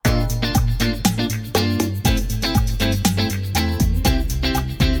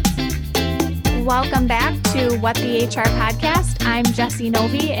Welcome back to What the HR podcast. I'm Jessie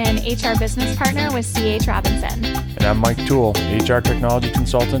Novi, an HR business partner with C.H. Robinson. And I'm Mike Toole, HR technology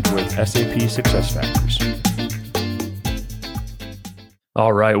consultant with SAP SuccessFactors.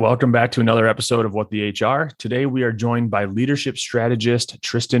 All right, welcome back to another episode of What the HR. Today we are joined by leadership strategist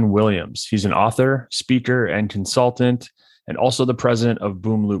Tristan Williams. He's an author, speaker, and consultant, and also the president of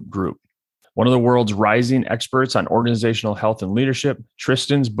Boom Loop Group. One of the world's rising experts on organizational health and leadership,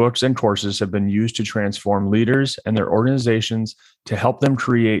 Tristan's books and courses have been used to transform leaders and their organizations to help them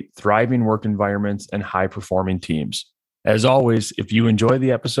create thriving work environments and high-performing teams. As always, if you enjoy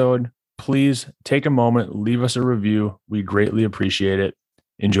the episode, please take a moment, leave us a review. We greatly appreciate it.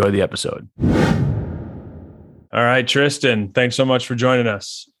 Enjoy the episode. All right, Tristan, thanks so much for joining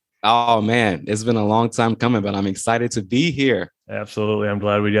us. Oh, man, it's been a long time coming, but I'm excited to be here. Absolutely. I'm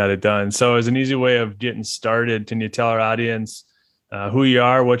glad we got it done. So as an easy way of getting started, can you tell our audience who you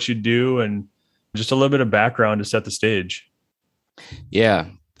are, what you do, and just a little bit of background to set the stage? Yeah.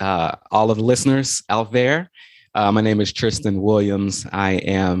 All of the listeners out there, my name is Tristan Williams. I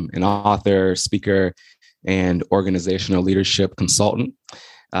am an author, speaker, and organizational leadership consultant.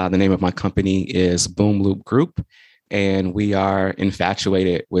 The name of my company is Boom Loop Group, and we are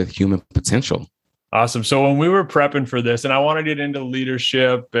infatuated with human potential. Awesome. So when we were prepping for this, and I want to get into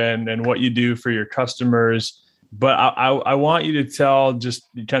leadership and what you do for your customers, but I want you to tell just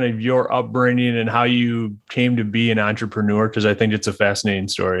kind of your upbringing and how you came to be an entrepreneur, because I think it's a fascinating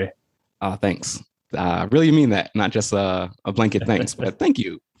story. Thanks. Really mean that, not just a blanket thanks, but thank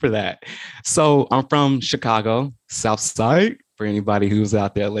you for that. So I'm from Chicago, South Side, for anybody who's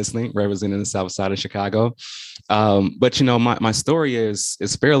out there listening, representing the South Side of Chicago. But, you know, my story is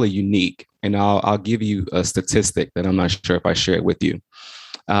fairly unique, and I'll give you a statistic that I'm not sure if I share it with you.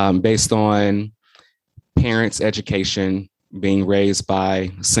 Based on parents' education, being raised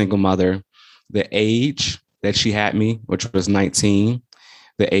by a single mother, the age that she had me, which was 19,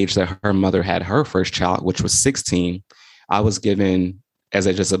 the age that her mother had her first child, which was 16, I was given, as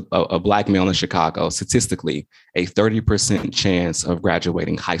just a Black male in Chicago, statistically, a 30% chance of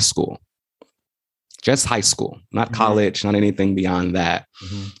graduating high school. Just high school, not college, not anything beyond that.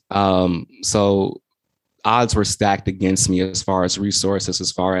 So odds were stacked against me as far as resources,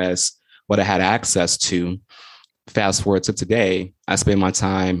 as far as what I had access to. Fast forward to today, I spend my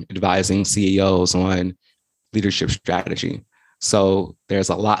time advising CEOs on leadership strategy. So there's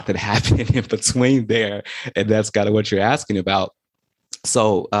a lot that happened in between there, and that's kind of what you're asking about.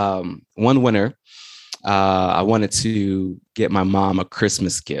 So one winter, I wanted to get my mom a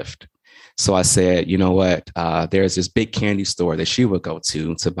Christmas gift. So I said, you know what, there's this big candy store that she would go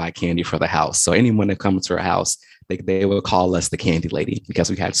to buy candy for the house. So anyone that comes to her house, they would call us the candy lady because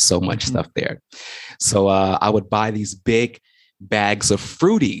we had so much stuff there. So I would buy these big bags of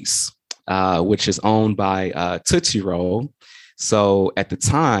Fruities, which is owned by Tootsie Roll. So at the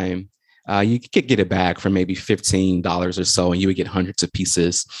time, you could get a bag for maybe $15 or so, and you would get hundreds of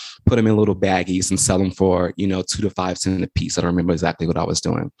pieces, put them in little baggies and sell them for, 2 to 5 cents a piece. I don't remember exactly what I was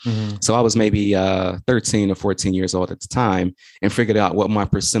doing. So I was maybe 13 or 14 years old at the time and figured out what my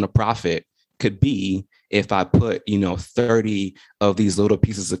percent of profit could be if I put, 30 of these little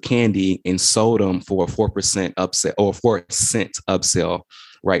pieces of candy and sold them for a 4% upsell or 4 cent upsell,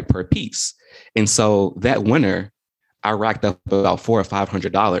 right, per piece. And so that winter, I racked up about $400 or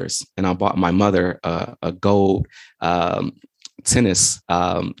 $500, and I bought my mother a gold tennis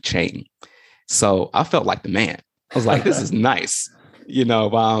chain. So I felt like the man. I was like, "This is nice."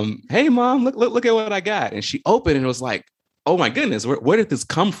 Hey, Mom, look at what I got. And she opened and was like, "Oh my goodness, where did this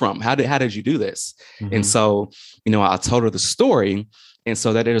come from? How did you do this?" And so, I told her the story, and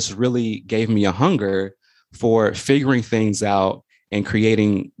so that it just really gave me a hunger for figuring things out and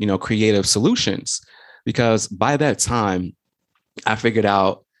creating, creative solutions. Because by that time, I figured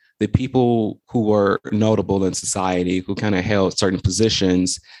out the people who were notable in society, who kind of held certain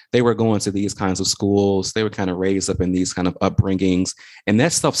positions, they were going to these kinds of schools. They were kind of raised up in these kind of upbringings. And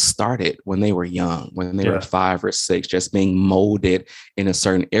that stuff started when they were young, when they were 5 or 6, just being molded in a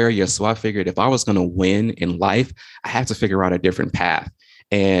certain area. So I figured if I was going to win in life, I had to figure out a different path.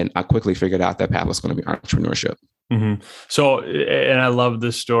 And I quickly figured out that path was going to be entrepreneurship. So, and I love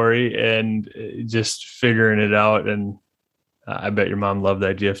this story and just figuring it out. And I bet your mom loved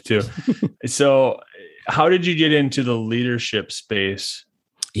that gift too. So how did you get into the leadership space?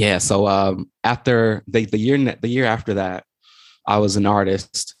 Yeah. So after the year after that, I was an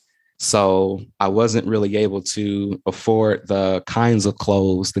artist. So I wasn't really able to afford the kinds of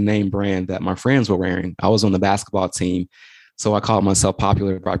clothes, the name brand that my friends were wearing. I was on the basketball team. So I called myself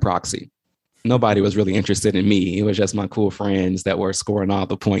popular by proxy. nobody was really interested in me. It was just my cool friends that were scoring all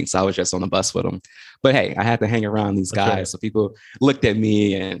the points. I was just on the bus with them. But hey, I had to hang around these guys. Right. So people looked at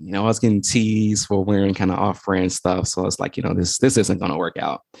me and, you know, I was getting teased for wearing kind of off-brand stuff. So I was like, you know, this isn't going to work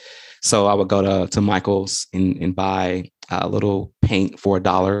out. So I would go to Michael's and buy a little paint for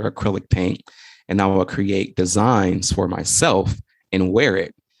 $1, acrylic paint. And I would create designs for myself and wear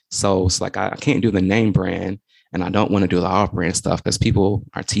it. So it's like, I can't do the name brand. And I don't want to do the off-brand stuff because people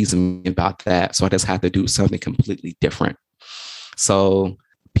are teasing me about that. So I just had to do something completely different. So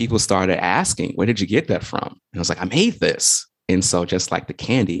people started asking, where did you get that from? And I was like, I made this. And so just like the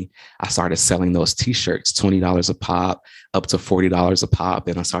candy, I started selling those t-shirts, $20 a pop, up to $40 a pop.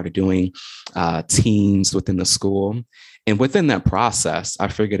 And I started doing teams within the school. And within that process, I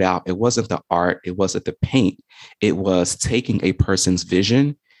figured out it wasn't the art, it wasn't the paint. It was taking a person's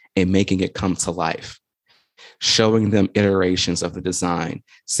vision and making it come to life. Showing them iterations of the design,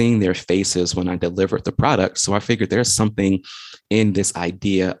 seeing their faces when I delivered the product. So I figured there's something in this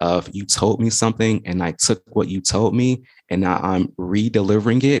idea of you told me something and I took what you told me and now I'm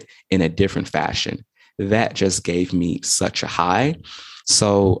re-delivering it in a different fashion. That just gave me such a high.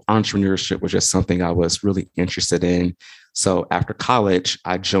 So entrepreneurship was just something I was really interested in. So after college,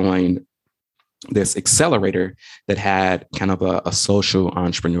 I joined this accelerator that had kind of a social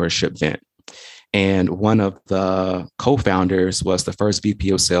entrepreneurship bent. And one of the co-founders was the first VP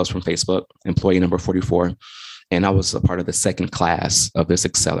of sales from Facebook, employee number 44. And I was a part of the second class of this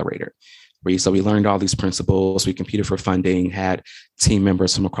accelerator. So we learned all these principles. We competed for funding, had team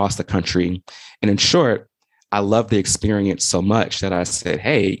members from across the country. And in short, I loved the experience so much that I said,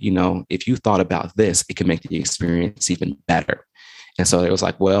 hey, you know, if you thought about this, it can make the experience even better. And so it was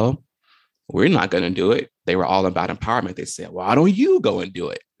like, well, we're not going to do it. They were all about empowerment. They said, well, why don't you go and do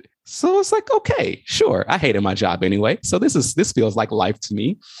it? So it's like, okay, sure. I hated my job anyway. So this feels like life to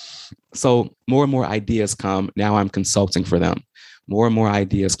me. So more and more ideas come. Now I'm consulting for them. More and more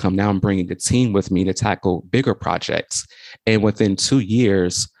ideas come. Now I'm bringing the team with me to tackle bigger projects. And within 2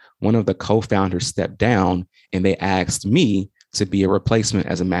 years, one of the co-founders stepped down and they asked me to be a replacement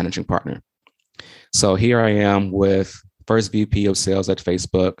as a managing partner. So here I am with first VP of sales at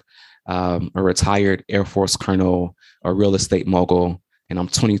Facebook, a retired Air Force colonel, a real estate mogul. And I'm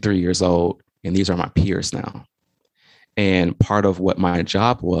 23 years old, and these are my peers now. And part of what my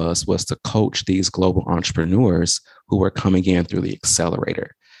job was to coach these global entrepreneurs who were coming in through the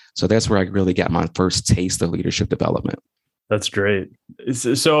accelerator. So that's where I really got my first taste of leadership development. That's great.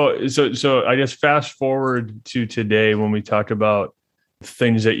 So I guess fast forward to today when we talk about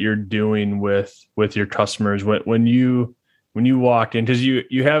things that you're doing with your customers. When you walk in, because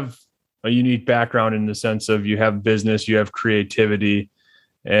you have a unique background in the sense of you have business, you have creativity.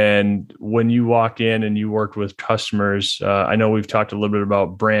 And when you walk in and you work with customers, I know we've talked a little bit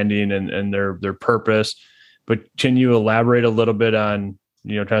about branding and their purpose, but can you elaborate a little bit on,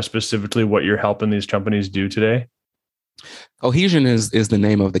 you know, kind of specifically what you're helping these companies do today? Cohesion is the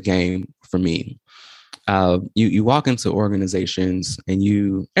name of the game for me. You walk into organizations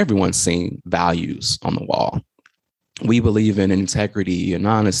and everyone's seeing values on the wall. We believe in integrity and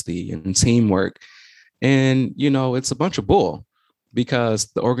honesty and teamwork. And, you know, it's a bunch of bull, because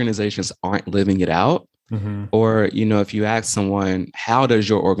the organizations aren't living it out. Mm-hmm. Or, you know, if you ask someone, how does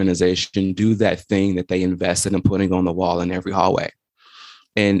your organization do that thing that they invested in putting on the wall in every hallway?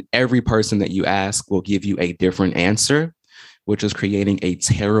 And every person that you ask will give you a different answer, which is creating a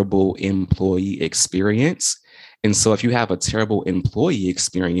terrible employee experience. And so if you have a terrible employee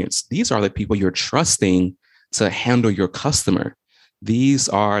experience, these are the people you're trusting to handle your customer. These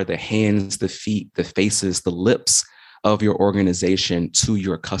are the hands, the feet, the faces, the lips of your organization to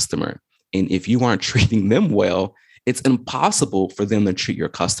your customer. And if you aren't treating them well, it's impossible for them to treat your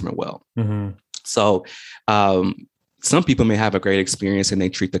customer well. Mm-hmm. So some people may have a great experience and they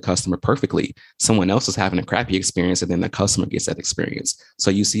treat the customer perfectly. Someone else is having a crappy experience and then the customer gets that experience.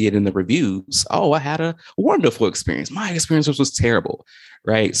 So you see it in the reviews. Oh, I had a wonderful experience. My experience was terrible,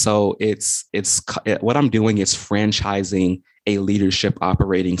 right? So it's what I'm doing is franchising a leadership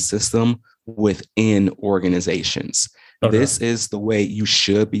operating system within organizations. Okay. This is the way you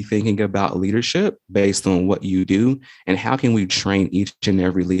should be thinking about leadership based on what you do. And how can we train each and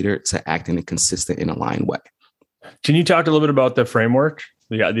every leader to act in a consistent and aligned way? Can you talk a little bit about the framework,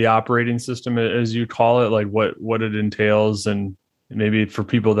 the operating system, as you call it, like what it entails, and maybe for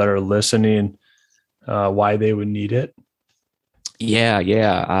people that are listening, why they would need it?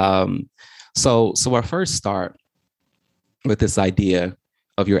 Yeah. So I first start with this idea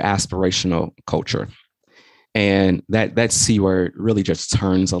of your aspirational culture. And that C word really just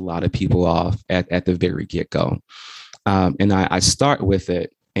turns a lot of people off at the very get-go. And I start with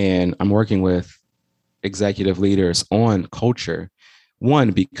it And I'm working with executive leaders on culture.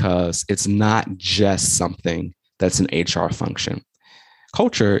 One, because it's not just something that's an HR function.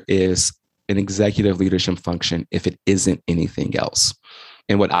 Culture is an executive leadership function if it isn't anything else.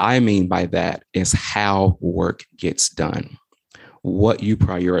 And what I mean by that is how work gets done, what you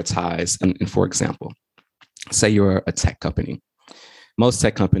prioritize. And for example, say you're a tech company. Most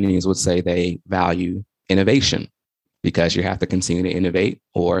tech companies would say they value innovation because you have to continue to innovate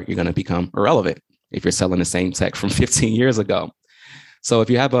or you're going to become irrelevant if you're selling the same tech from 15 years ago. So if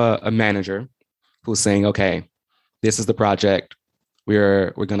you have a manager who's saying, okay, this is the project,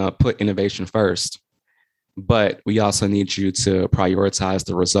 we're going to put innovation first, but we also need you to prioritize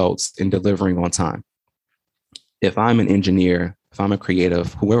the results in delivering on time. If I'm an engineer, if I'm a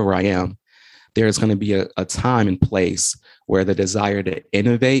creative, whoever I am, there's going to be a time and place where the desire to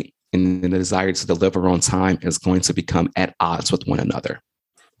innovate and the desire to deliver on time is going to become at odds with one another.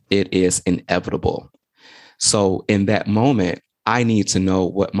 It is inevitable. So in that moment, I need to know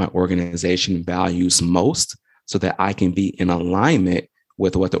what my organization values most so that I can be in alignment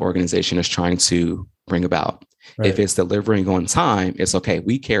with what the organization is trying to bring about. Right. If it's delivering on time, it's okay.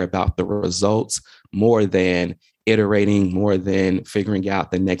 We care about the results more than iterating, more than figuring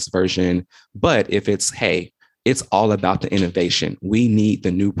out the next version. But if it's, hey, it's all about the innovation. We need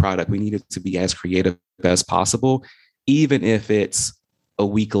the new product. We need it to be as creative as possible, even if it's a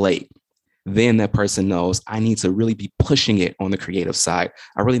week late. Then that person knows I need to really be pushing it on the creative side.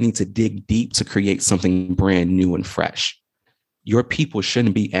 I really need to dig deep to create something brand new and fresh. Your people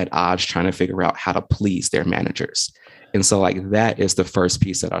shouldn't be at odds trying to figure out how to please their managers. And so like that is the first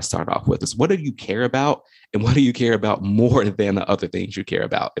piece that I start off with is what do you care about? And what do you care about more than the other things you care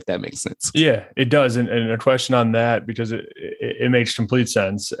about, if that makes sense? Yeah, it does. And a question on that, because it makes complete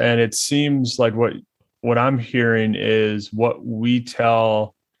sense. And it seems like what I'm hearing is what we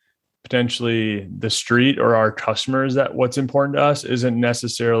tell potentially the street or our customers that what's important to us isn't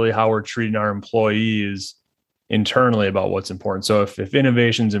necessarily how we're treating our employees internally about what's important. So if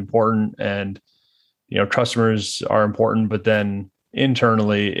innovation is important and customers are important, but then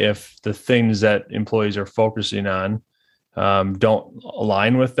internally, if the things that employees are focusing on don't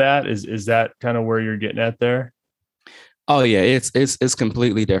align with that, is that kind of where you're getting at there? Oh yeah, it's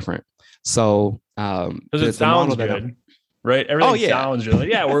completely different. So because it sounds good, right? Everything sounds good.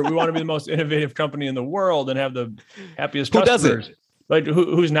 Yeah, we want to be the most innovative company in the world and have the happiest customers. Doesn't? Like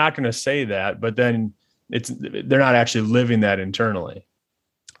who's not going to say that? But then they're not actually living that internally.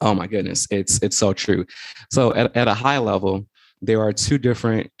 Oh my goodness, it's so true. So at a high level, there are two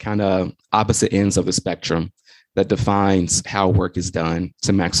different kind of opposite ends of the spectrum that defines how work is done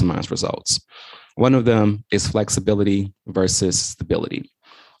to maximize results. One of them is flexibility versus stability.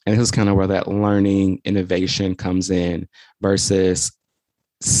 And this is kind of where that learning innovation comes in versus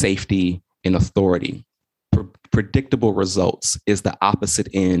safety and authority. Predictable results is the opposite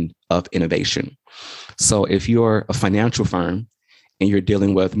end of innovation. So if you're a financial firm and you're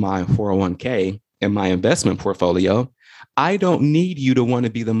dealing with my 401k and my investment portfolio, I don't need you to want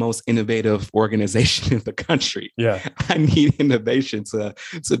to be the most innovative organization in the country. Yeah. I need innovation to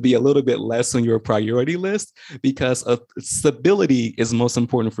be a little bit less on your priority list because stability is most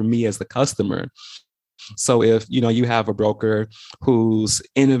important for me as the customer. So if you have a broker who's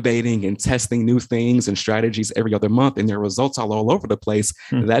innovating and testing new things and strategies every other month and their results are all over the place,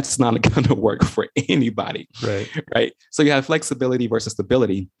 that's not going to work for anybody. Right. So you have flexibility versus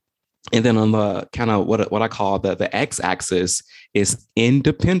stability. And then on the kind of what I call the x-axis is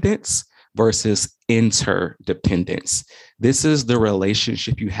independence versus interdependence. This is the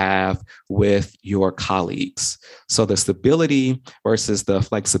relationship you have with your colleagues. So the stability versus the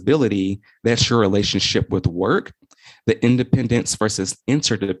flexibility, that's your relationship with work. The independence versus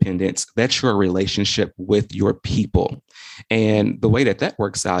interdependence, that's your relationship with your people. And the way that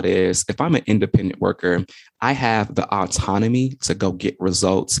works out is if I'm an independent worker, I have the autonomy to go get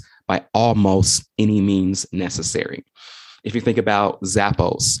results by almost any means necessary. If you think about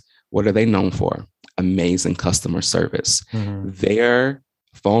Zappos, what are they known for? Amazing customer service. Their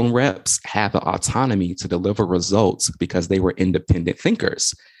phone reps have the autonomy to deliver results because they were independent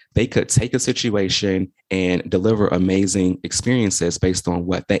thinkers. They could take a situation and deliver amazing experiences based on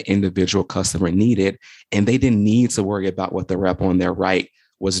what that individual customer needed. And they didn't need to worry about what the rep on their right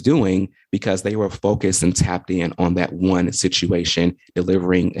was doing because they were focused and tapped in on that one situation,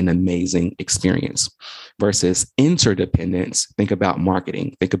 delivering an amazing experience. Versus interdependence, think about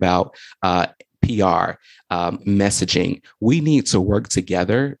marketing, think about PR, messaging. We need to work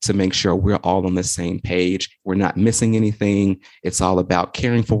together to make sure we're all on the same page. We're not missing anything. It's all about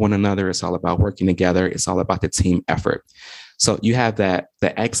caring for one another. It's all about working together. It's all about the team effort. So you have that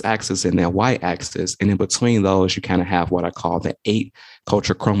the x-axis and the y-axis, and in between those, you kind of have what I call the 8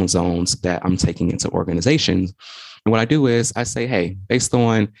 culture chromosomes that I'm taking into organizations. And what I do is I say, hey, based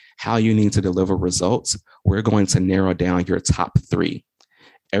on how you need to deliver results, we're going to narrow down your top 3.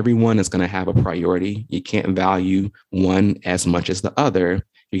 Everyone is going to have a priority. You can't value one as much as the other.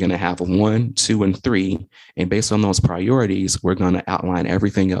 You're going to have 1, 2, and 3. And based on those priorities, we're going to outline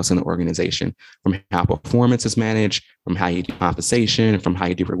everything else in the organization, from how performance is managed, from how you do compensation, from how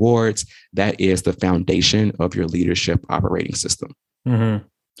you do rewards. That is the foundation of your leadership operating system. Mm-hmm.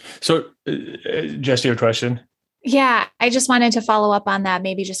 So, Jess, you have a question? Yeah, I just wanted to follow up on that.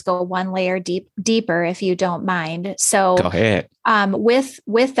 Maybe just go one layer deeper, if you don't mind. So, go ahead.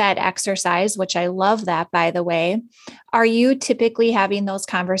 With that exercise, which I love that, by the way, are you typically having those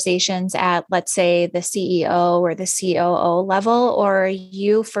conversations at, let's say, the CEO or the COO level, or are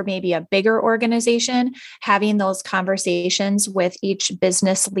you, for maybe a bigger organization, having those conversations with each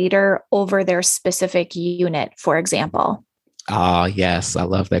business leader over their specific unit, for example? Yes, I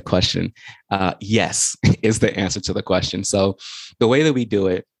love that question. Yes, is the answer to the question. So the way that we do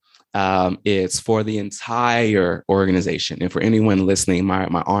it is for the entire organization. And for anyone listening, my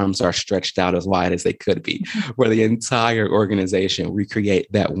arms are stretched out as wide as they could be. For the entire organization, we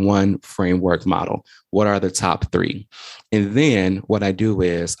create that one framework model. What are the top 3? And then what I do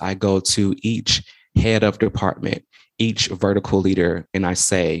is I go to each head of department, each vertical leader, and I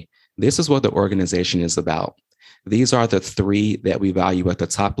say, this is what the organization is about. These are the 3 that we value at the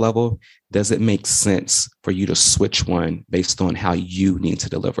top level. Does it make sense for you to switch one based on how you need to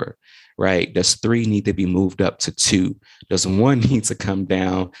deliver, right? Does 3 need to be moved up to 2? Does 1 need to come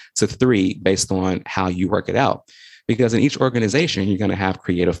down to 3 based on how you work it out? Because in each organization, you're going to have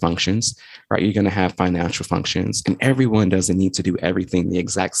creative functions, right? You're going to have financial functions, and everyone doesn't need to do everything the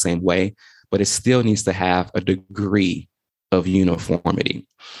exact same way, but it still needs to have a degree of uniformity.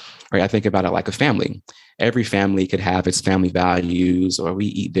 Right? I think about it like a family. Every family could have its family values, or we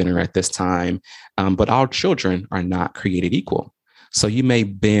eat dinner at this time, but all children are not created equal. So you may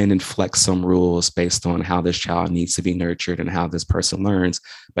bend and flex some rules based on how this child needs to be nurtured and how this person learns.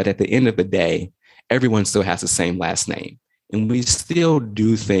 But at the end of the day, everyone still has the same last name. And we still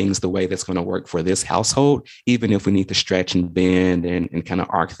do things the way that's going to work for this household, even if we need to stretch and bend and kind of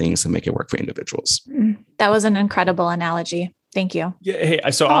arc things to make it work for individuals. That was an incredible analogy. Thank you. Yeah.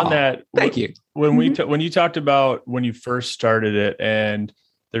 Hey, so on that, thank you. When when you talked about when you first started it, and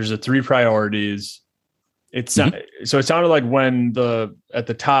there's the 3 priorities, so it sounded like when at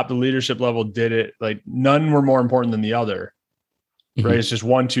the top, the leadership level did it, like none were more important than the other, right? It's just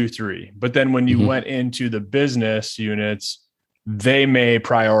 1, 2, 3. But then when you went into the business units, they may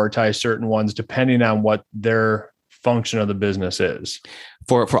prioritize certain ones depending on what their function of the business is.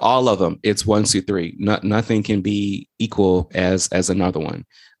 For all of them, it's 1, 2, 3. Nothing can be equal as another one.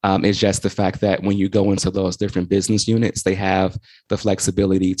 It's just the fact that when you go into those different business units, they have the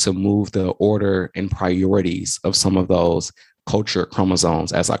flexibility to move the order and priorities of some of those culture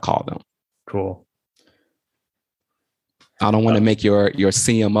chromosomes, as I call them. Cool. I don't want to make your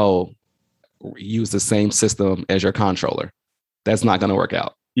CMO use the same system as your controller. That's not going to work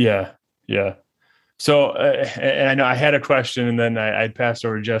out. Yeah. Yeah. So, and I know I had a question, and then I passed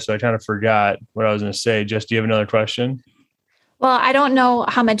over to Jess, so I kind of forgot what I was going to say. Jess, do you have another question? Well, I don't know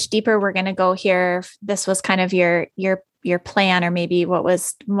how much deeper we're going to go here. If this was kind of your plan, or maybe what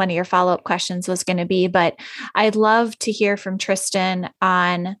was one of your follow-up questions was going to be, but I'd love to hear from Tristan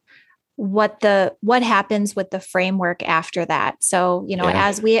on what happens with the framework after that. So,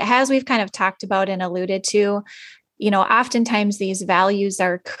 as we've kind of talked about and alluded to, oftentimes these values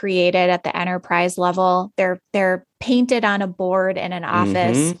are created at the enterprise level. They're painted on a board in an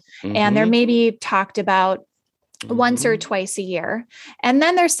office, and they're maybe talked about once or twice a year. And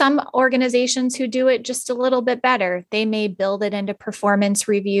then there's some organizations who do it just a little bit better. They may build it into performance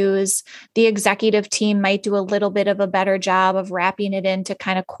reviews. The executive team might do a little bit of a better job of wrapping it into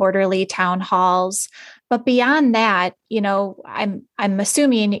kind of quarterly town halls. But beyond that, I'm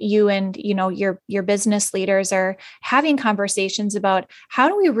assuming you and, your business leaders are having conversations about how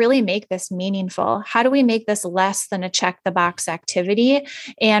do we really make this meaningful? How do we make this less than a check the box activity?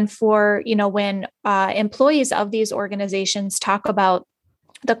 And for, when employees of these organizations talk about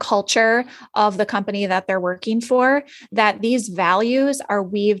the culture of the company that they're working for, that these values are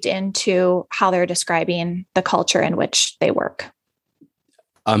weaved into how they're describing the culture in which they work.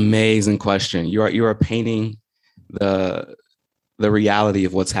 Amazing question. You are painting the reality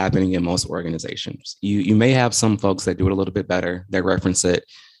of what's happening in most organizations. You may have some folks that do it a little bit better. They reference it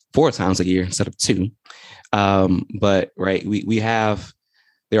 4 times a year instead of 2. But right,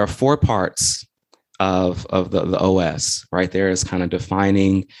 there are 4 parts of the OS, right? There is kind of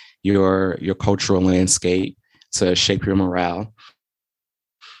defining your cultural landscape to shape your morale.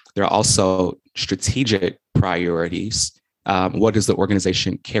 There are also strategic priorities. What does the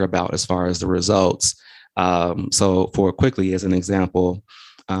organization care about as far as the results? So for quickly, as an example,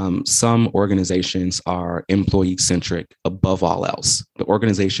 some organizations are employee centric above all else. The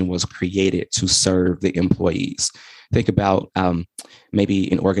organization was created to serve the employees. Think about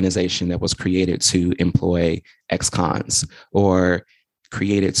maybe an organization that was created to employ ex-cons or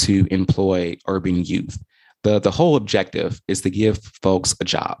created to employ urban youth. The whole objective is to give folks a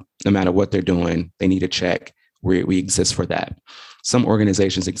job. No matter what they're doing, they need a check. We exist for that. Some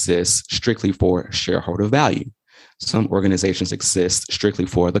organizations exist strictly for shareholder value. Some organizations exist strictly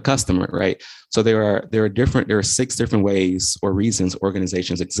for the customer, right? So there are 6 different ways or reasons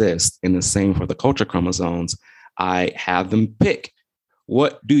organizations exist. And the same for the culture chromosomes. I have them pick.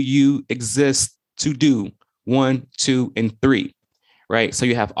 What do you exist to do? 1, 2, and 3. Right. So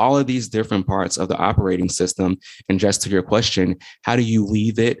you have all of these different parts of the operating system. And just to your question, how do you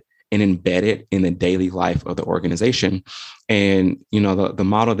weave it and embed it in the daily life of the organization? And, the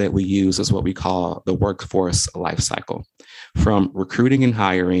model that we use is what we call the workforce life cycle. From recruiting and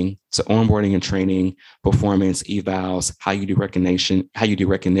hiring to onboarding and training, performance evals, how you do recognition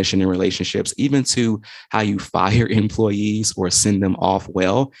in relationships, even to how you fire employees or send them off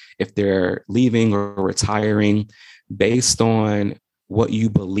well if they're leaving or retiring, based on what you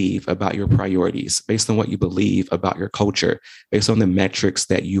believe about your priorities, based on what you believe about your culture, based on the metrics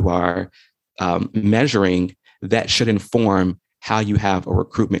that you are measuring, that should inform how you have a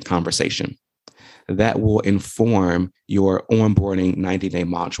recruitment conversation. That will inform your onboarding 90-day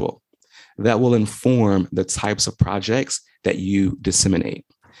module. That will inform the types of projects that you disseminate.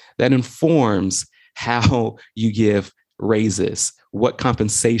 That informs how you give raises, what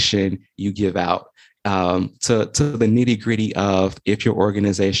compensation you give out, to the nitty gritty of if your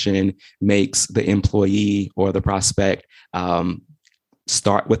organization makes the employee or the prospect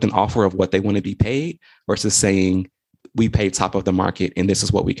start with an offer of what they want to be paid versus saying, we pay top of the market and this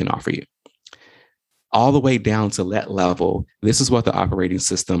is what we can offer you. All the way down to that level, this is what the operating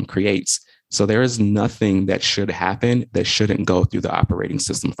system creates. So there is nothing that should happen that shouldn't go through the operating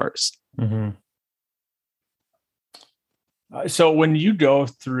system first. Mm-hmm. So when you go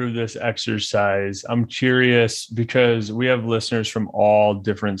through this exercise, I'm curious because we have listeners from all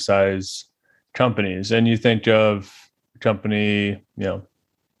different size companies, and you think of a company,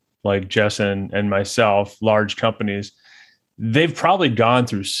 like Jess and myself, large companies, they've probably gone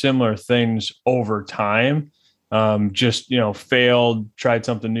through similar things over time. Failed, tried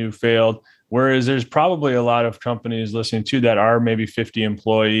something new, failed. Whereas there's probably a lot of companies listening to that are maybe 50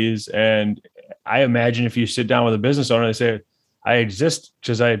 employees. And I imagine if you sit down with a business owner, they say, I exist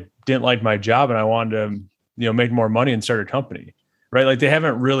because I didn't like my job and I wanted to, make more money and start a company, right? Like they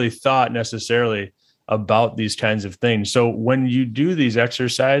haven't really thought necessarily about these kinds of things. So when you do these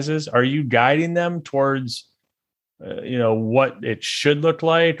exercises, are you guiding them towards, what it should look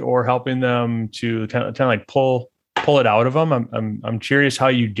like, or helping them to kind of like pull it out of them? I'm curious how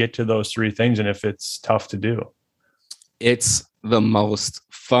you get to those 3 things and if it's tough to do. It's the most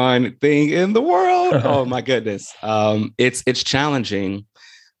fun thing in the world. Oh my goodness. It's challenging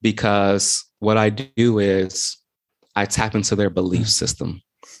because what I do is I tap into their belief system,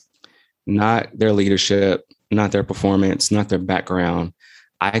 not their leadership, not their performance, not their background.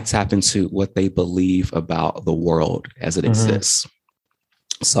 I tap into what they believe about the world as it exists.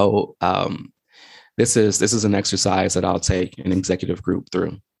 So this is an exercise that I'll take an executive group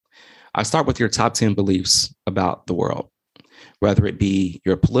through. I start with your top 10 beliefs about the world, whether it be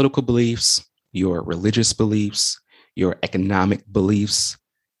your political beliefs, your religious beliefs, your economic beliefs,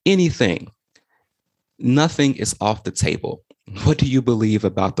 anything. Nothing is off the table. What do you believe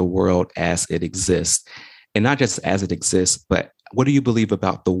about the world as it exists? And not just as it exists, but what do you believe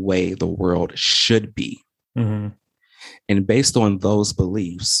about the way the world should be? Mm-hmm. And based on those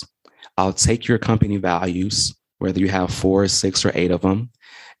beliefs, I'll take your company values, whether you have 4, 6, or 8 of them,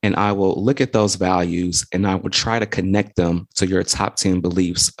 and I will look at those values and I will try to connect them to your top 10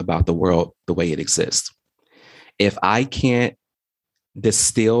 beliefs about the world, the way it exists. If I can't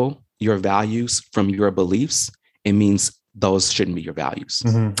distill your values from your beliefs, it means those shouldn't be your values.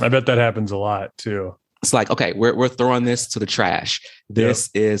 Mm-hmm. I bet that happens a lot too. It's like, okay, we're throwing this to the trash. This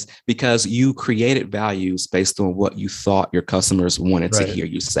is because you created values based on what you thought your customers wanted to hear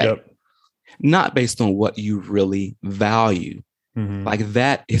you say, not based on what you really value. Mm-hmm. Like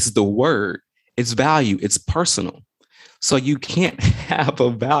that is the word. It's value. It's personal. So you can't have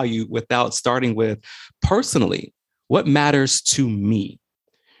a value without starting with personally, what matters to me?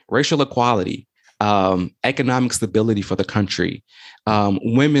 Racial equality, economic stability for the country,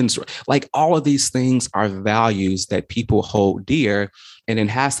 women's, like all of these things are values that people hold dear. And it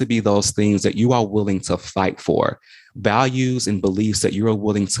has to be those things that you are willing to fight for, values and beliefs that you are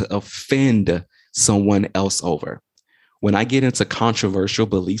willing to offend someone else over. When I get into controversial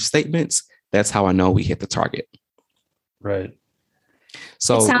belief statements, that's how I know we hit the target. Right.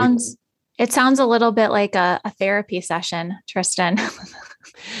 So it sounds a little bit like a therapy session, Tristan.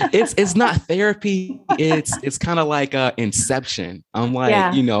 it's not therapy. It's kind of like Inception. I'm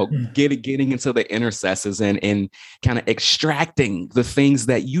like, getting into the intercesses and kind of extracting the things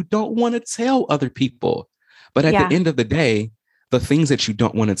that you don't want to tell other people. But at the end of the day, the things that you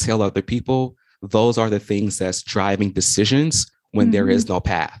don't want to tell other people, those are the things that's driving decisions when there is no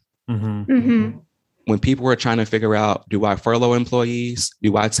path. When people are trying to figure out, do I furlough employees?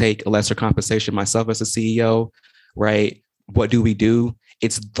 Do I take a lesser compensation myself as a CEO? Right? What do we do?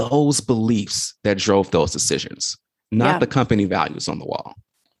 It's those beliefs that drove those decisions, not the company values on the wall.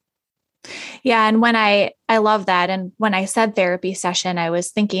 Yeah. And when I love that. And when I said therapy session, I was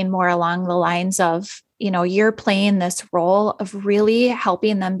thinking more along the lines of, you're playing this role of really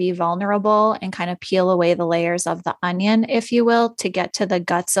helping them be vulnerable and kind of peel away the layers of the onion, if you will, to get to the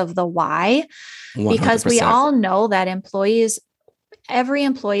guts of the why. 100%. Because we all know that every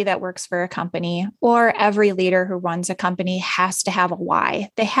employee that works for a company or every leader who runs a company has to have a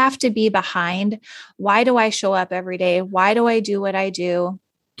why. They have to be behind, why do I show up every day? Why do I do what I do?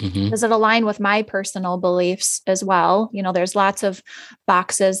 Does it align with my personal beliefs as well? There's lots of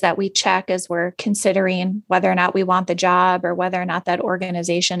boxes that we check as we're considering whether or not we want the job or whether or not that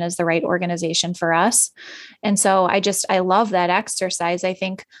organization is the right organization for us. And so I love that exercise. I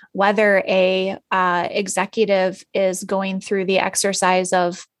think whether a executive is going through the exercise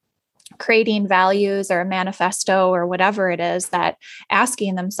of creating values or a manifesto or whatever it is, that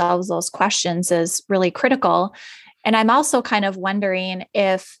asking themselves those questions is really critical. And I'm also kind of wondering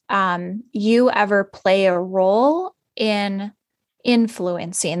if you ever play a role in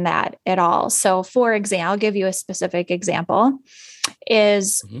influencing that at all. So for example, I'll give you a specific example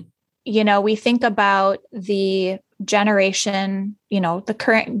is, we think about the generation, the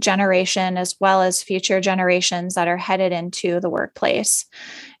current generation, as well as future generations that are headed into the workplace.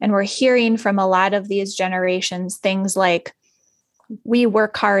 And we're hearing from a lot of these generations, things like, we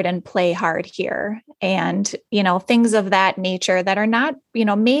work hard and play hard here. And, things of that nature that are not,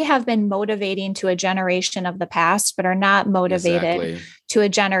 may have been motivating to a generation of the past, but are not motivated to a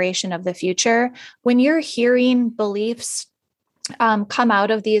generation of the future. When you're hearing beliefs come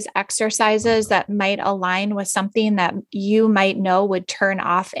out of these exercises that might align with something that you might know would turn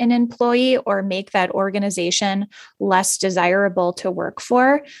off an employee or make that organization less desirable to work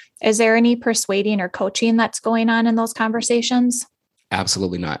for, is there any persuading or coaching that's going on in those conversations?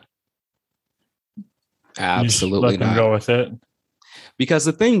 Absolutely not. Absolutely let them go with it. Because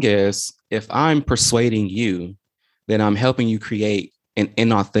the thing is, if I'm persuading you, then I'm helping you create an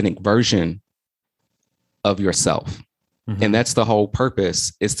inauthentic version of yourself. And that's the whole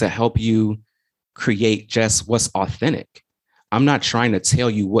purpose, is to help you create just what's authentic. I'm not trying to tell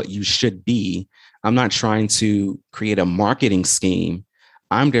you what you should be. I'm not trying to create a marketing scheme.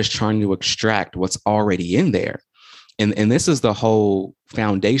 I'm just trying to extract what's already in there. And this is the whole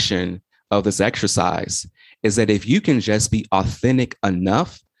foundation of this exercise, is that if you can just be authentic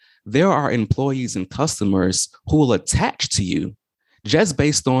enough, there are employees and customers who will attach to you just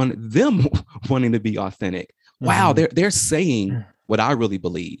based on them wanting to be authentic. Wow, they're saying what I really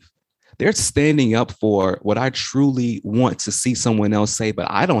believe. They're standing up for what I truly want to see someone else say, but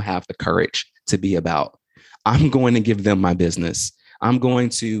I don't have the courage to be about. I'm going to give them my business. I'm going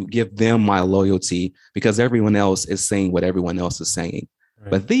to give them my loyalty because everyone else is saying what everyone else is saying. Right.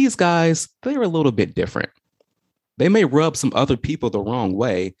 But these guys, they're a little bit different. They may rub some other people the wrong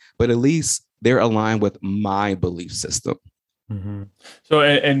way, but at least they're aligned with my belief system. So,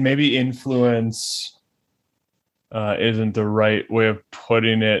 and maybe influence isn't the right way of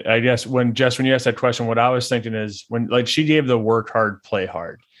putting it. I guess when you asked that question, what I was thinking is when, like, she gave the work hard, play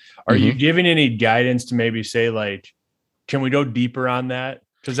hard. Are you giving any guidance to maybe say, like, can we go deeper on that?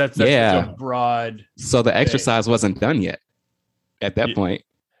 Because that's a broad. So the exercise wasn't done yet at that point.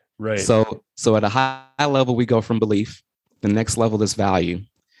 Right. So at a high level, we go from belief. The next level is value.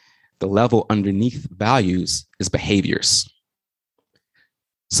 The level underneath values is behaviors.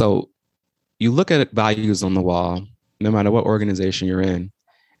 So you look at values on the wall, no matter what organization you're in,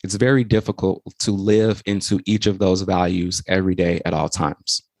 it's very difficult to live into each of those values every day at all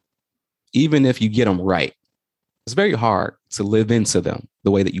times. Even if you get them right, it's very hard to live into them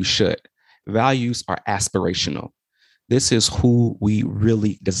the way that you should. Values are aspirational. This is who we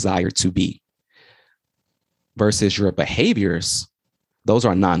really desire to be. versus your behaviors, those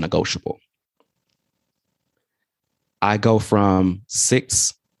are non-negotiable. I go from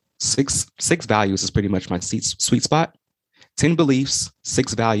six values is pretty much my sweet spot. 10 beliefs,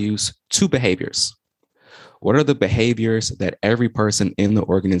 6 values, 2 behaviors. What are the behaviors that every person in the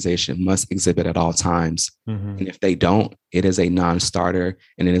organization must exhibit at all times? And if they don't, it is a non-starter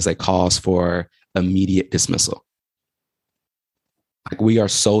and it is a cause for immediate dismissal. Like, we are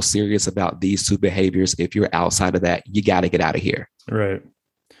so serious about these 2 behaviors. If you're outside of that, you got to get out of here. Right.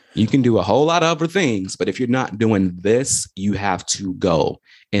 You can do a whole lot of other things, but if you're not doing this, you have to go.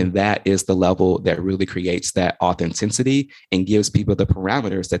 And that is the level that really creates that authenticity and gives people the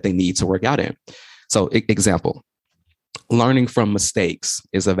parameters that they need to work out in. So, example, learning from mistakes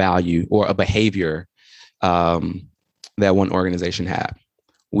is a value or a behavior that one organization had.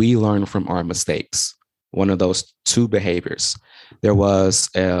 We learn from our mistakes. One of those 2 behaviors. There was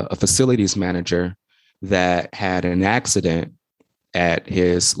a facilities manager that had an accident at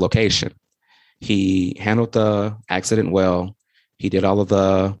his location. He handled the accident well. He did all of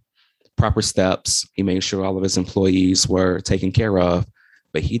the proper steps. He made sure all of his employees were taken care of,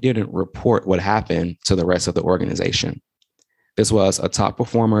 but he didn't report what happened to the rest of the organization. This was a top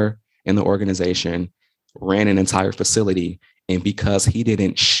performer in the organization, ran an entire facility, and because he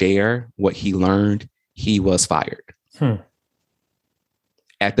didn't share what he learned, he was fired.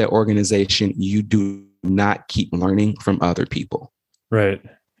 At that organization, you do not keep learning from other people. Right.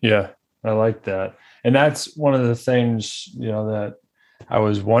 Yeah, I like that. And that's one of the things, that I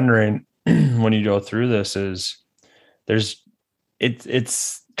was wondering when you go through this is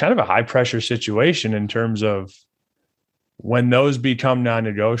it's kind of a high pressure situation in terms of when those become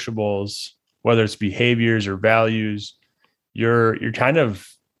non-negotiables, whether it's behaviors or values, you're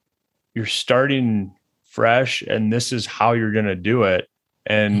starting fresh and this is how you're going to do it.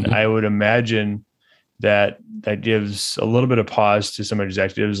 And I would imagine that gives a little bit of pause to some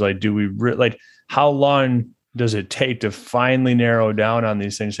executives. Like, how long does it take to finally narrow down on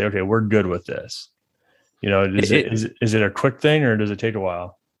these things? Say, okay, we're good with this. Is it a quick thing or does it take a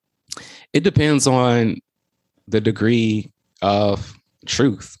while? It depends on the degree of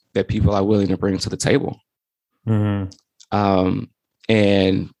truth that people are willing to bring to the table.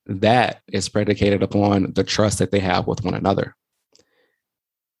 And that is predicated upon the trust that they have with one another.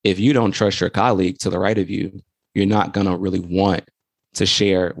 If you don't trust your colleague to the right of you, you're not going to really want to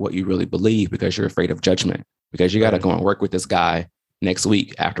share what you really believe because you're afraid of judgment, because you got to go and work with this guy next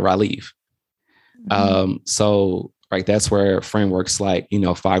week after I leave. So that's where frameworks like,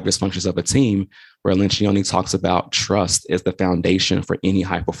 5 dysfunctions of a team, where Lencioni talks about trust is the foundation for any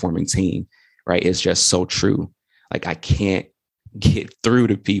high performing team, right? It's just so true. Like, I can't get through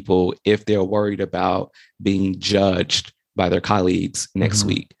to people if they're worried about being judged by their colleagues next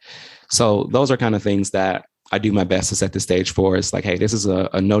week. So those are kind of things that I do my best to set the stage for. It's like, hey, this is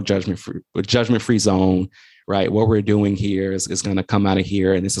a no judgment free zone, right? What we're doing here is going to come out of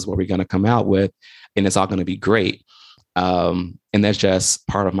here, and this is what we're going to come out with, and it's all going to be great. And that's just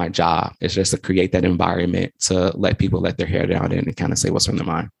part of my job. It's just to create that environment to let people let their hair down and kind of say what's on their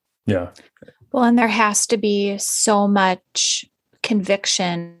mind. Yeah. Well, and there has to be so much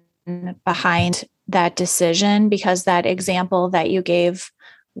conviction behind that decision, because that example that you gave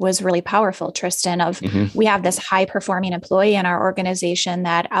was really powerful, Tristan, of we have this high performing employee in our organization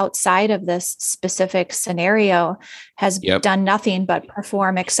that outside of this specific scenario has done nothing but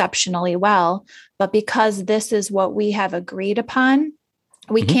perform exceptionally well. But because this is what we have agreed upon,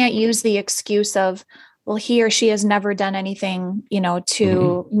 we can't use the excuse of, well, he or she has never done anything,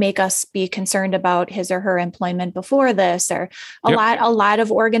 to make us be concerned about his or her employment before this, or a lot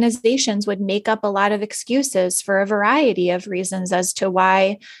of organizations would make up a lot of excuses for a variety of reasons as to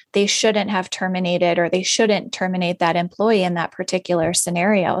why they shouldn't have terminated, or they shouldn't terminate that employee in that particular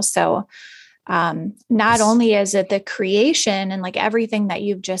scenario. So not only is it the creation and like everything that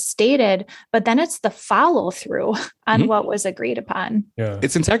you've just stated, but then it's the follow through on what was agreed upon. Yeah.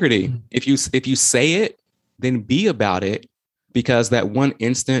 It's integrity. If you say it, then be about it, because that one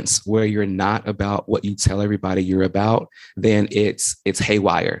instance where you're not about what you tell everybody you're about, then it's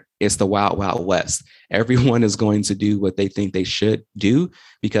haywire. It's the wild, wild west. Everyone is going to do what they think they should do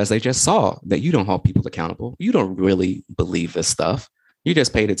because they just saw that you don't hold people accountable. You don't really believe this stuff. You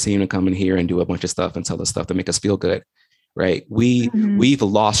just paid a team to come in here and do a bunch of stuff and tell us stuff to make us feel good, right? We've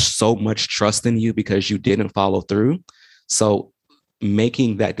lost so much trust in you because you didn't follow through. So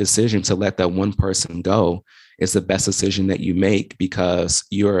making that decision to let that one person go is the best decision that you make, because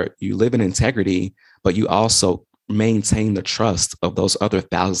you live in integrity, but you also maintain the trust of those other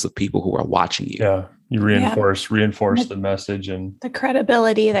thousands of people who are watching you. You reinforce the message and the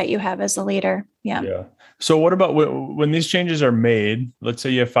credibility that you have as a leader. Yeah. So what about when these changes are made? Let's say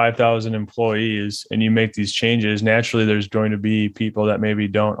you have 5,000 employees and you make these changes. Naturally, there's going to be people that maybe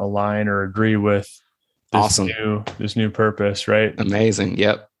don't align or agree with this new purpose, right? Amazing.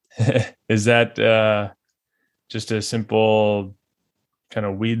 Yep. Is that just a simple kind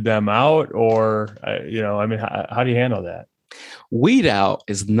of weed them out, or how do you handle that? Weed out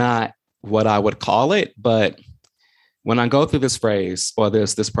is not what I would call it, but when I go through this phrase or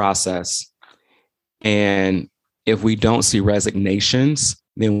this process, and if we don't see resignations,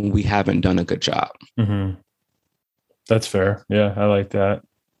 then we haven't done a good job. Mm-hmm. That's fair. Yeah, I like that.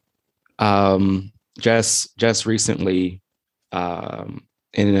 Just recently, in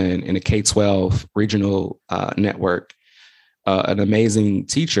a K-12 regional network, an amazing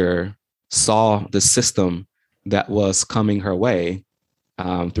teacher saw the system that was coming her way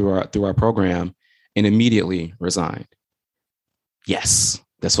through our program and immediately resigned. Yes,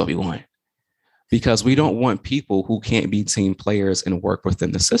 that's what we want. Because we don't want people who can't be team players and work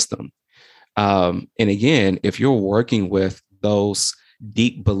within the system. And again, if you're working with those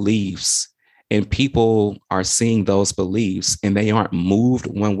deep beliefs and people are seeing those beliefs and they aren't moved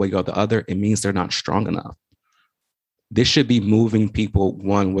one way or the other, it means they're not strong enough. This should be moving people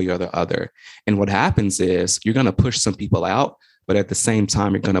one way or the other. And what happens is you're going to push some people out, but at the same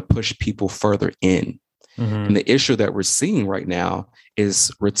time, you're going to push people further in. Mm-hmm. And the issue that we're seeing right now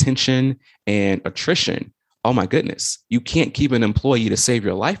is retention and attrition. Oh my goodness. You can't keep an employee to save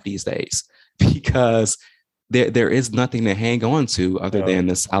your life these days because there is nothing to hang on to other than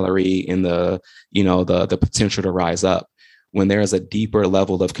the salary and the potential to rise up. When there is a deeper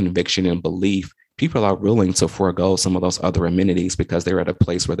level of conviction and belief, people are willing to forego some of those other amenities because they're at a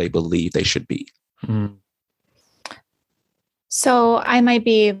place where they believe they should be. Mm-hmm. So I might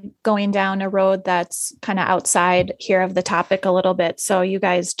be going down a road that's kind of outside here of the topic a little bit. So you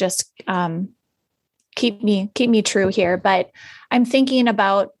guys just keep me true here. But I'm thinking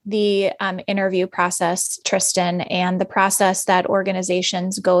about the interview process, Tristan, and the process that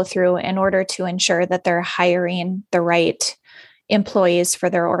organizations go through in order to ensure that they're hiring the right employees for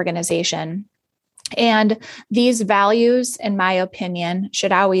their organization. And these values, in my opinion,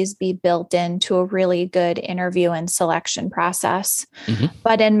 should always be built into a really good interview and selection process. Mm-hmm.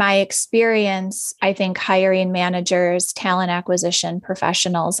 But in my experience, I think hiring managers, talent acquisition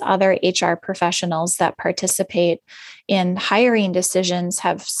professionals, other HR professionals that participate in hiring decisions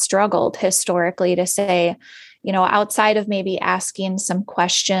have struggled historically to say, outside of maybe asking some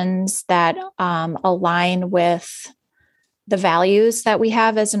questions that align with the values that we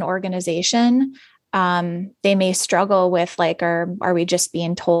have as an organization, they may struggle with are we just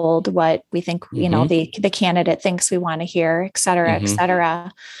being told what we think, the candidate thinks we want to hear, et cetera, et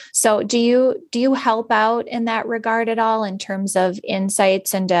cetera. So do you help out in that regard at all in terms of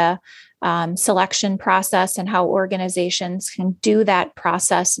insights into selection process and how organizations can do that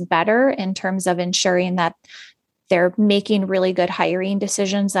process better in terms of ensuring that they're making really good hiring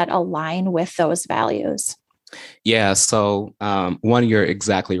decisions that align with those values? Yeah. So one, you're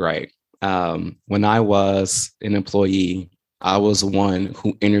exactly right. When I was an employee, I was one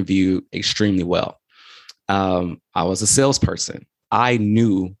who interviewed extremely well. I was a salesperson. I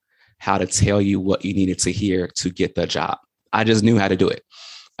knew how to tell you what you needed to hear to get the job. I just knew how to do it.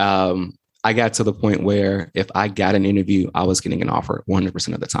 I got to the point where if I got an interview, I was getting an offer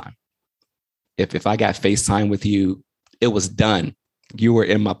 100% of the time. If I got FaceTime with you, it was done. You were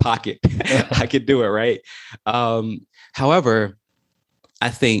in my pocket. I could do it, right? However,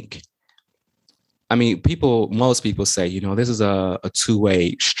 most people say, this is a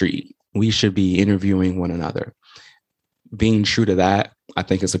two-way street. We should be interviewing one another. Being true to that, I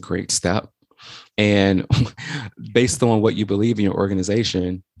think is a great step. And based on what you believe in your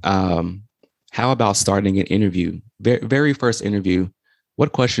organization, how about starting an interview? Very first interview,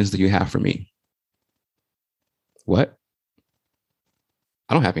 what questions do you have for me? What?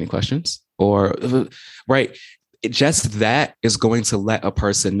 I don't have any questions. Or, right. Just that is going to let a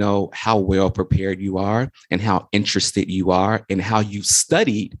person know how well prepared you are and how interested you are and how you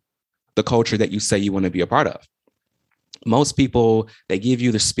studied the culture that you say you want to be a part of. Most people, they give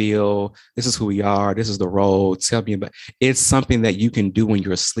you the spiel. This is who we are. This is the role. Tell me about. It's something that you can do when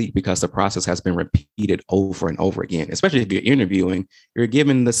you're asleep because the process has been repeated over and over again. Especially if you're interviewing, you're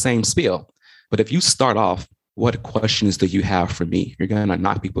given the same spiel. But if you start off, what questions do you have for me? You're going to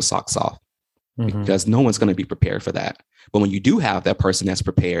knock people's socks off. Because no one's going to be prepared for that. But when you do have that person that's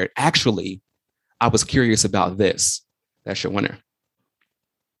prepared, actually, I was curious about this. That's your winner.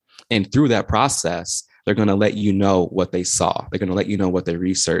 And through that process, They're going to let you know what they saw. They're going to let you know what they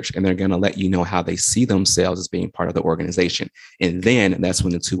researched, and they're going to let you know how they see themselves as being part of the organization. And then that's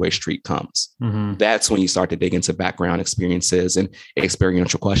when the two-way street comes. Mm-hmm. That's when you start to dig into background experiences and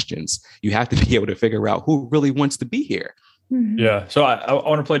experiential questions. You have to be able to figure out who really wants to be here. Mm-hmm. Yeah. So I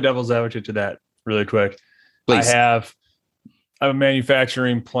want to play devil's advocate to that really quick. Please. I have a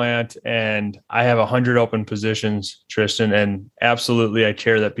manufacturing plant and I have 100 open positions, Tristan, and absolutely I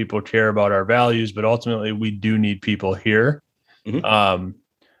care that people care about our values, but ultimately we do need people here. Mm-hmm.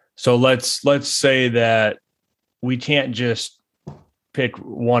 So let's say that we can't just pick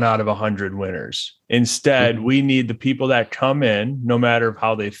 1 out of 100 winners. Instead, mm-hmm. we need the people that come in, no matter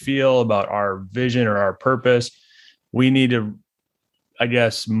how they feel about our vision or our purpose. We need to, I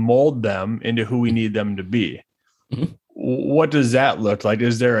guess, mold them into who we need them to be. Mm-hmm. What does that look like?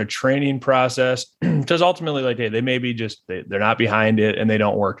 Is there a training process? Because ultimately, like, hey, they may be just, they're not behind it and they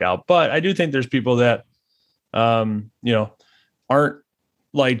don't work out. But I do think there's people that, aren't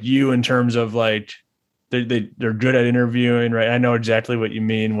like you in terms of like, they're good at interviewing, right? I know exactly what you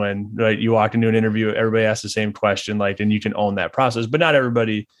mean when, right, you walk into an interview, everybody asks the same question, like, and you can own that process, but not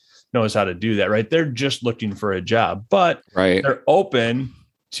everybody knows how to do that, right? They're just looking for a job, but they're open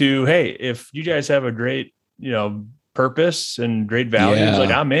to, hey, if you guys have a great, purpose and great values, like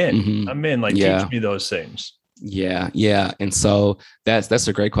I'm in, mm-hmm. I'm in, like, teach me those things. Yeah. And so that's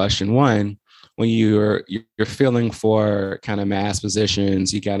a great question. One, when you're filling for kind of mass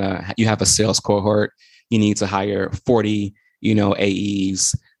positions, you have a sales cohort, you need to hire 40,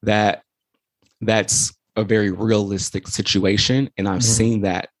 AEs. That's a very realistic situation. And I've mm-hmm. seen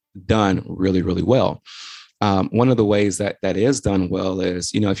that done really, really well. One of the ways that is done well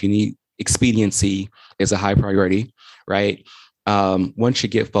is, if you need expediency is a high priority, right? Once you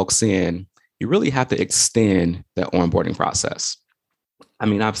get folks in, you really have to extend the onboarding process.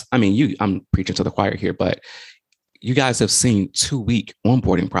 I'm preaching to the choir here, but you guys have seen 2-week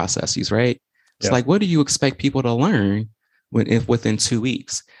onboarding processes, right? It's like, what do you expect people to learn if within 2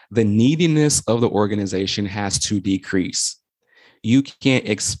 weeks? The neediness of the organization has to decrease. You can't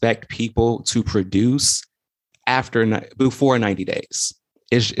expect people to produce before 90 days.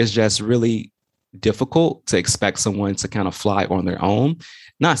 It's just really difficult to expect someone to kind of fly on their own.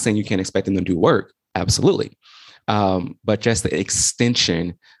 Not saying you can't expect them to do work, absolutely. But just the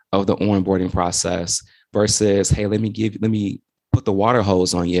extension of the onboarding process versus, hey, let me put the water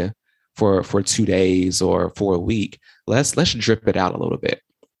hose on you for 2 days or for a week. Let's drip it out a little bit.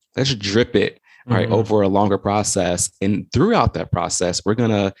 Let's drip it right mm-hmm. over a longer process. And throughout that process, we're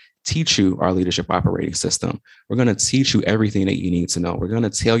going to teach you our leadership operating system. We're going to teach you everything that you need to know. We're going to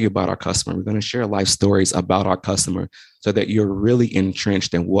tell you about our customer. We're going to share life stories about our customer so that you're really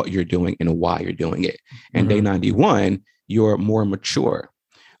entrenched in what you're doing and why you're doing it. And mm-hmm. day 91, you're more mature.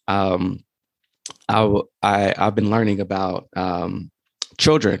 I've been learning about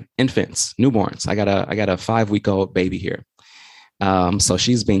children, infants, newborns. I got a 5-week-old baby here. So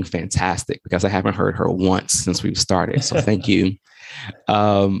she's being fantastic because I haven't heard her once since we've started. So thank you.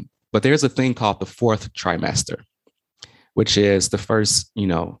 But there's a thing called the 4th trimester, which is the first,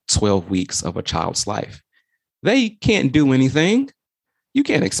 12 weeks of a child's life. They can't do anything. You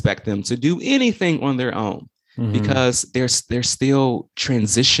can't expect them to do anything on their own mm-hmm. because they're still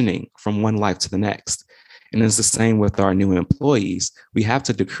transitioning from one life to the next. And it's the same with our new employees. We have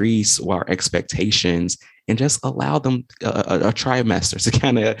to decrease our expectations and just allow them a trimester to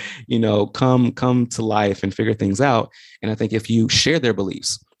kind of, come to life and figure things out. And I think if you share their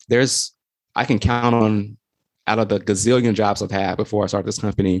beliefs, I can count on, out of the gazillion jobs I've had before I started this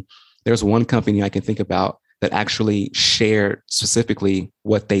company, there's one company I can think about that actually shared specifically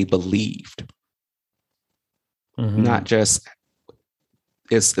what they believed. Mm-hmm. Not just,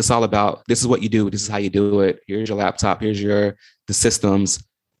 it's all about, this is what you do, this is how you do it. Here's your laptop, here's the systems.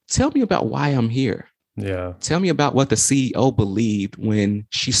 Tell me about why I'm here. Yeah. Tell me about what the CEO believed when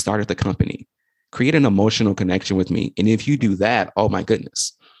she started the company. Create an emotional connection with me. And if you do that, oh my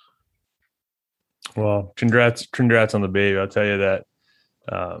goodness. Well, congrats on the baby. I'll tell you that.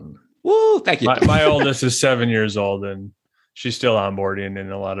 Woo, thank you. My oldest is 7 years old and she's still onboarding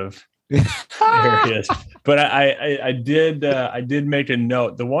in a lot of areas. But I did make a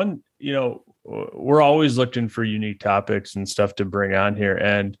note. The one, we're always looking for unique topics and stuff to bring on here.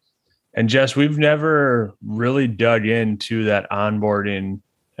 And Jess, we've never really dug into that onboarding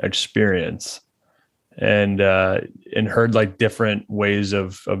experience and heard like different ways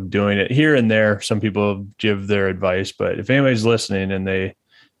of doing it here and there. Some people give their advice, but if anybody's listening and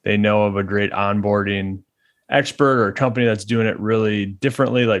they know of a great onboarding expert or a company that's doing it really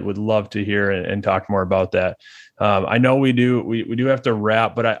differently, like would love to hear and talk more about that. I know we do have to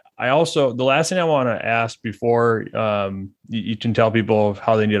wrap, but I also, the last thing I want to ask before you can tell people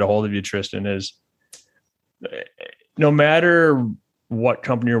how they can get a hold of you, Tristan, is no matter what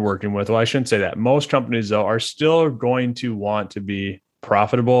company you're working with, well, I shouldn't say that. Most companies though are still going to want to be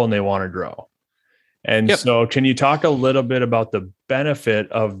profitable and they want to grow. And so can you talk a little bit about the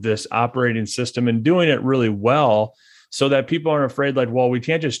benefit of this operating system and doing it really well so that people aren't afraid, like, well, we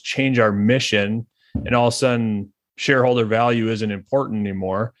can't just change our mission and all of a sudden shareholder value isn't important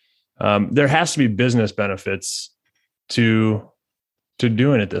anymore. There has to be business benefits to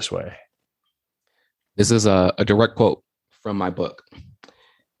doing it this way. This is a direct quote from my book.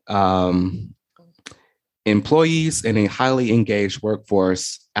 Employees in a highly engaged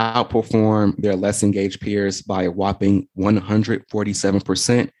workforce outperform their less engaged peers by a whopping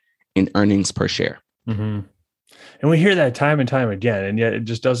 147% in earnings per share. Mm-hmm. And we hear that time and time again, and yet it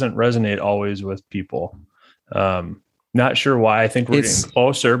just doesn't resonate always with people. Not sure why. I think we're getting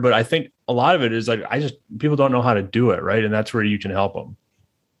closer, but I think a lot of it is like, people don't know how to do it, right? And that's where you can help them.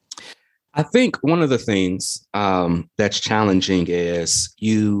 I think one of the things that's challenging is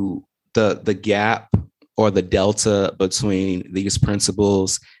the gap or the delta between these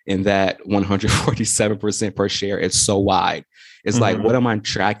principles and that 147% per share is so wide. It's like, what am I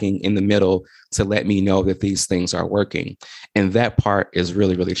tracking in the middle to let me know that these things are working? And that part is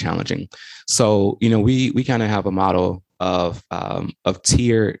really, really challenging. So, we kind of have a model of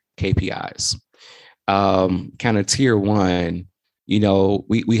tier KPIs. Kind of tier one,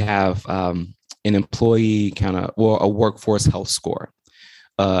 we have an employee a workforce health score,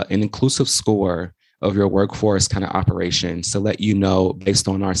 an inclusive score of your workforce kind of operations to let you know, based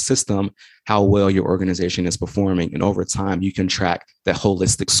on our system, how well your organization is performing. And over time, you can track that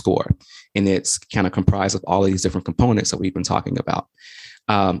holistic score. And it's kind of comprised of all of these different components that we've been talking about.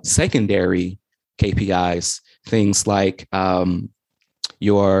 Secondary KPIs, things like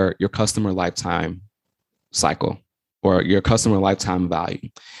your customer lifetime cycle or your customer lifetime value,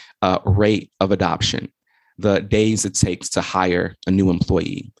 rate of adoption, the days it takes to hire a new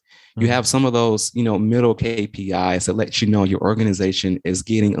employee. You have some of those, middle KPIs that let you know your organization is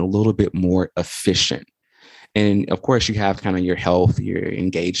getting a little bit more efficient. And of course, you have kind of your health, your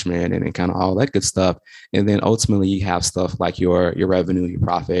engagement, and kind of all that good stuff. And then ultimately, you have stuff like your revenue, your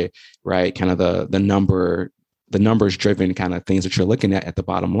profit, right? Kind of the numbers driven kind of things that you're looking at the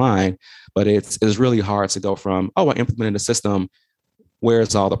bottom line. But it's really hard to go from, I implemented a system,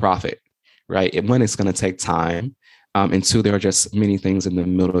 where's all the profit, right? And one, it's going to take time. And two, there are just many things in the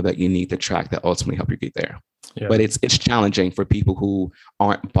middle that you need to track that ultimately help you get there. Yeah. But it's challenging for people who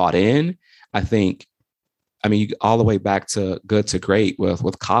aren't bought in. All the way back to Good to Great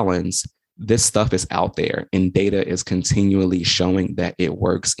with Collins, this stuff is out there and data is continually showing that it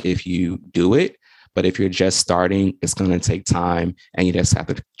works if you do it. But if you're just starting, it's going to take time and you just have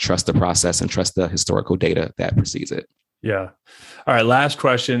to trust the process and trust the historical data that precedes it. Yeah. All right. Last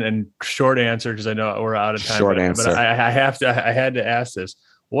question and short answer, because I know we're out of time. Short answer. But I had to ask this.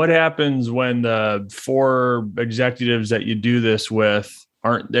 What happens when the 4 executives that you do this with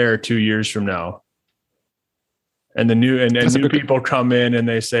aren't there 2 years from now? And the new people come in and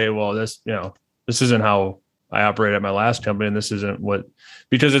they say, well, this isn't how I operate at my last company. And this isn't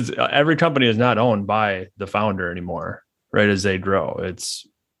because every company is not owned by the founder anymore, right? As they grow,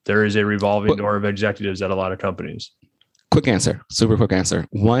 there is a revolving door of executives at a lot of companies. Quick answer, super quick answer.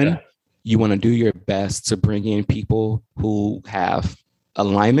 One, you want to do your best to bring in people who have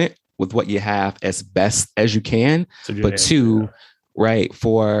alignment with what you have as best as you can. But two, right,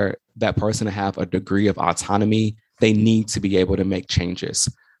 for that person to have a degree of autonomy, they need to be able to make changes.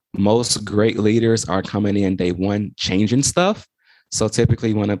 Most great leaders are coming in day one, changing stuff. So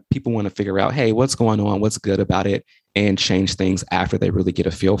typically people want to figure out, hey, what's going on? What's good about it? And change things after they really get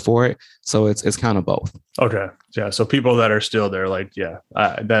a feel for it. So it's kind of both. Okay. Yeah. So people that are still there,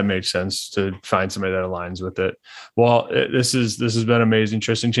 that makes sense to find somebody that aligns with it. Well, this has been amazing,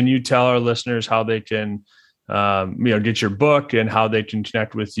 Tristan. Can you tell our listeners how they can, get your book and how they can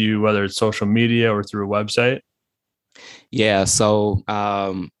connect with you, whether it's social media or through a website? Yeah. So,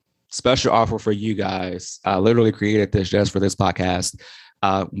 special offer for you guys. I literally created this just for this podcast.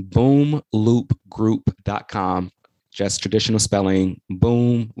 Boomloopgroup.com. Just traditional spelling,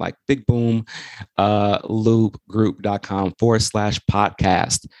 boom, like big boom,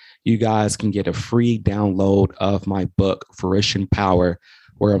 loopgroup.com/podcast. You guys can get a free download of my book, Fruition Power,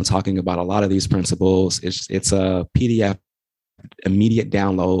 where I'm talking about a lot of these principles. It's a PDF immediate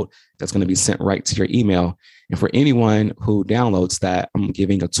download that's going to be sent right to your email. And for anyone who downloads that, I'm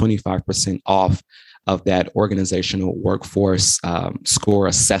giving a 25% off of that organizational workforce score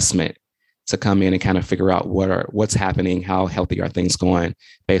assessment to come in and kind of figure out what's happening, how healthy are things going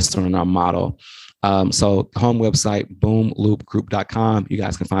based on our model. So home website, boomloopgroup.com. You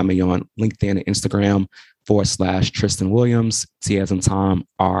guys can find me on LinkedIn and Instagram /Tristan Williams, T as in Tom,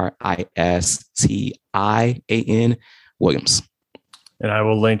 RISTIAN Williams. And I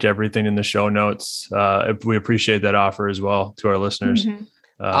will link everything in the show notes. We appreciate that offer as well to our listeners. Mm-hmm.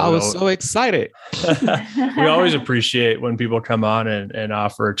 I was so excited. We always appreciate when people come on and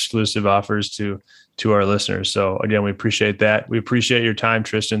offer exclusive offers to our listeners. So again, we appreciate that. We appreciate your time,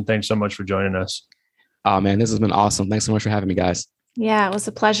 Tristan. Thanks so much for joining us. Oh man, this has been awesome. Thanks so much for having me, guys. Yeah, it was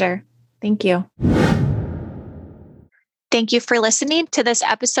a pleasure. Thank you. Thank you for listening to this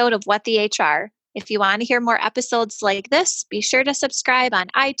episode of What the HR. If you want to hear more episodes like this, be sure to subscribe on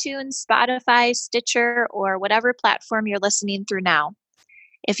iTunes, Spotify, Stitcher, or whatever platform you're listening through now.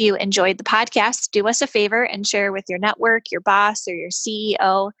 If you enjoyed the podcast, do us a favor and share with your network, your boss, or your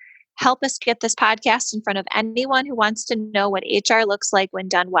CEO. Help us get this podcast in front of anyone who wants to know what HR looks like when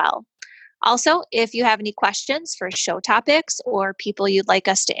done well. Also, if you have any questions for show topics or people you'd like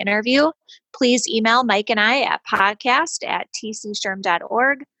us to interview, please email Mike and I at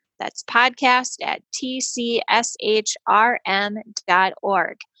podcast@tcshrm.org. That's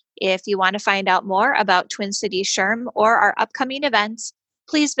podcast@tcshrm.org. If you want to find out more about Twin Cities SHRM or our upcoming events,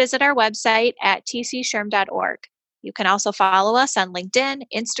 please visit our website at tcshrm.org. You can also follow us on LinkedIn,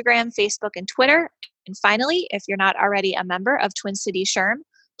 Instagram, Facebook, and Twitter. And finally, if you're not already a member of Twin Cities SHRM,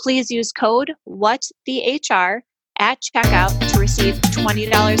 please use code WhatTheHR at checkout to receive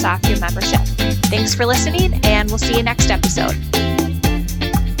 $20 off your membership. Thanks for listening, and we'll see you next episode.